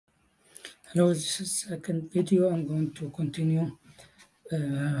Hello, this is second video. I'm going to continue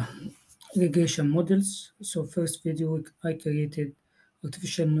uh, regression models. So first video, I created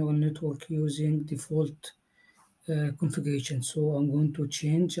artificial neural network using default configuration. So I'm going to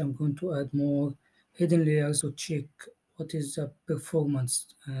change, I'm going to add more hidden layers to check what is the performance.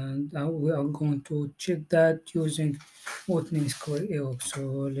 And we are going to check that using Whitney square error.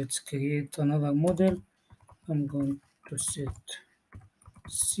 So let's create another model. I'm going to set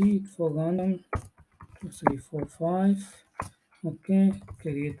seed for random 3, 4, 5. Okay,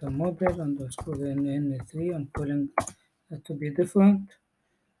 create a model underscore NN3. I'm calling that to be different.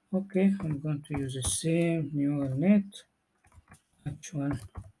 Okay, I'm going to use the same neural net, actual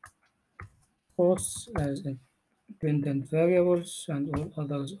costs as independent variables, and all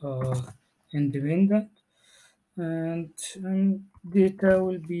others are independent. And data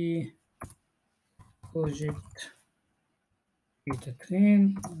will be project data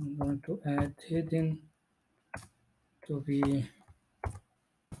train. I'm going to add hidden to be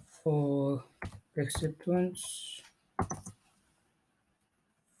for perceptrons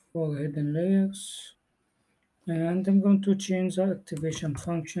for hidden layers. And I'm going to change the activation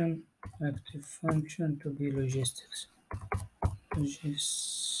function, active function to be logistics.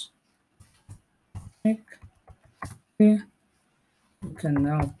 Logistic. Okay, we can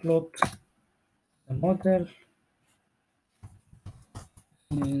now plot the model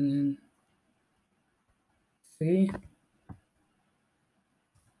in three.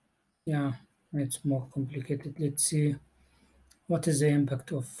 Yeah, it's more complicated. Let's see what is the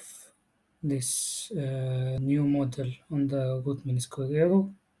impact of this new model on the root mean square error.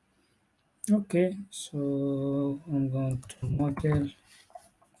 Okay, so I'm going to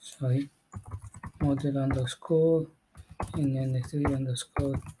model underscore and then 3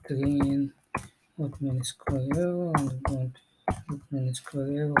 underscore train Whitman square error, and I'm going to Whitman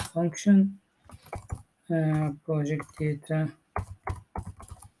square error function project data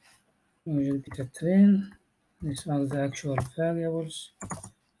train. These are the actual variables,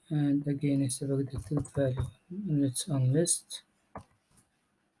 and again it's a predicted value. Let's unlist.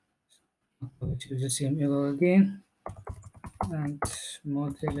 Let's use the same error again, and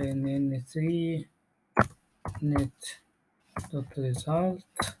model NN3 net dot result.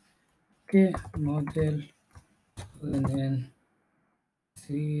 Okay, model NN3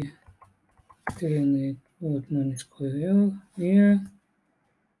 train it Whitman square error here.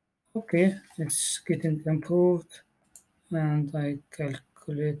 Okay, it's getting improved, and I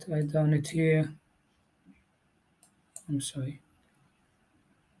calculate, I down it here. I'm sorry.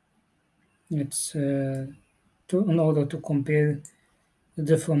 It's in order to compare the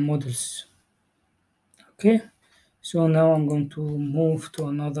different models. Okay, so now I'm going to move to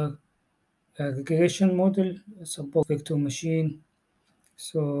another regression model, support vector machine.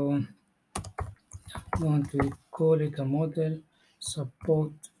 So I'm going to call it a model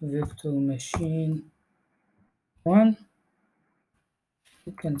support vector machine 1.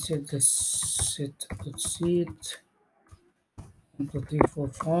 You can set the set.seed 1, 2, 3, 4,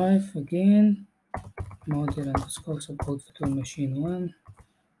 5 again. Model underscore support vector machine 1.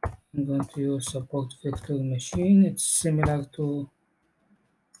 I'm going to use support vector machine. It's similar to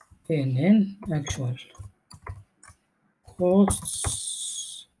ANN actual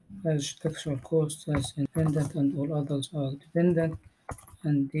costs, as actual cost as independent and all others are dependent,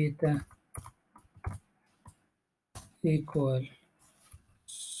 and data equal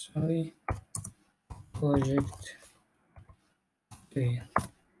project train.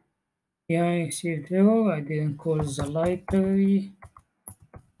 Yeah, I see the error. I didn't call the library.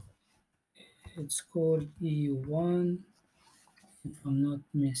 It's called E1 if I'm not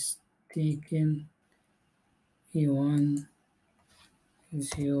mistaken. E1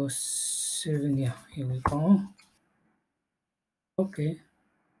 07. Yeah, here we go. Okay,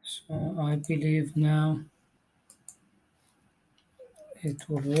 so I believe now it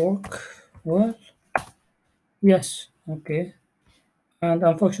will work well. Yes, okay. And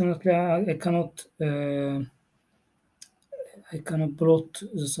unfortunately, I cannot plot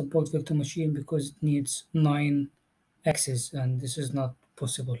the support vector machine because it needs 9 axes, and this is not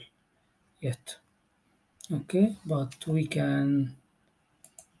possible yet. Okay, but we can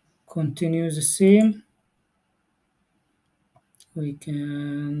continue the same. We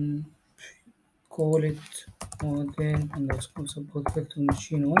can call it model underscore support vector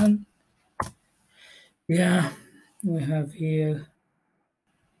machine 1. Yeah, we have here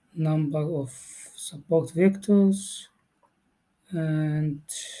number of support vectors and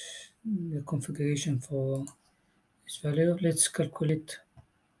the configuration for this value. Let's calculate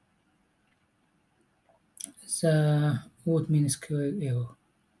the root mean square error.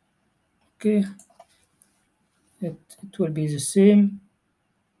 Okay, it will be the same.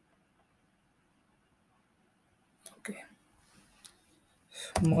 Okay,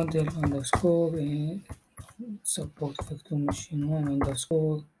 model underscore support vector machine one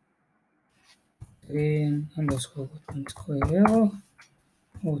underscore train underscore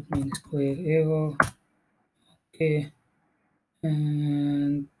what means square error. Okay,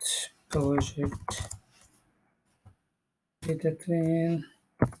 and project data train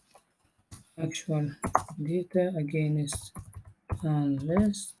actual data against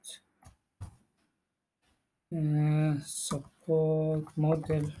unlist support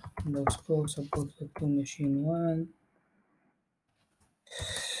model underscore support vector machine one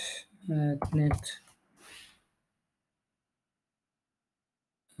net.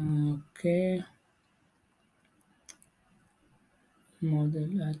 Okay,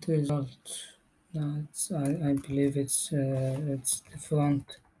 model at result. That's I believe it's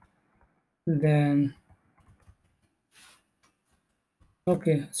different. Then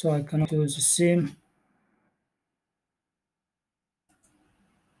okay, so I cannot use the same.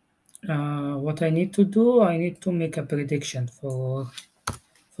 What I need to do, I need to make a prediction for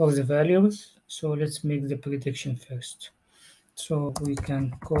the values. So let's make the prediction first. So we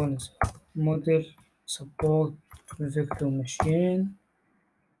can call this model support vector machine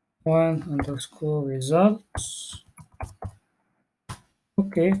one underscore results.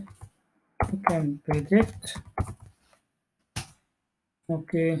 Okay, we can predict.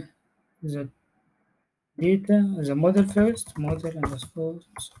 Okay, the data, the model first, model underscore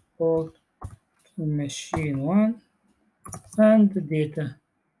support machine one, and the data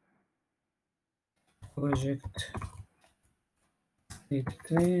project data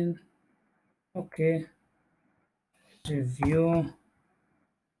train. Okay, review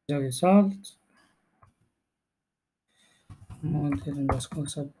the result, model underscore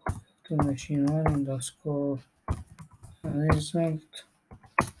support to machine one underscore result.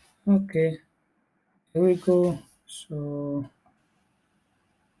 Okay, here we go. So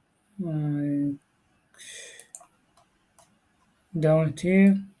down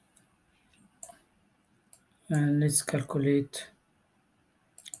here, and let's calculate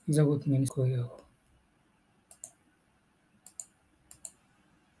the root mean square.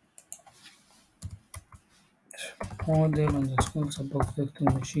 Model underscore support vector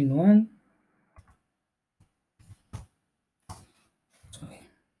machine one. Sorry.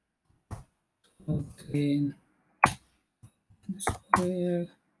 Okay. Square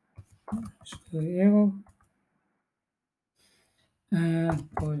error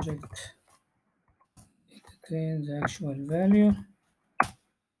and project data train the actual value,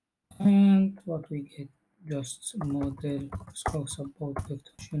 and what we get just model score support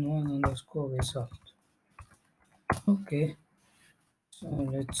vector machine one underscore result. Okay, so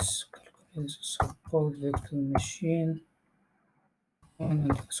let's calculate the support vector machine one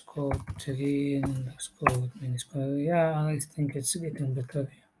underscore train underscore mean square. Yeah, I think it's getting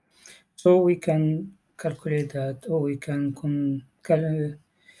better. So we can calculate that, or we can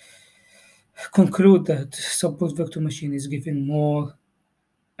conclude that support vector machine is giving more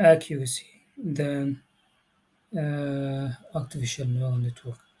accuracy than artificial neural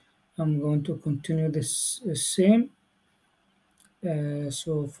network. I'm going to continue this same.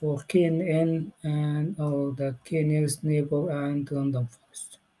 So for KNN and or the k nearest neighbor and random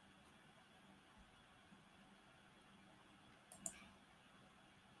forest.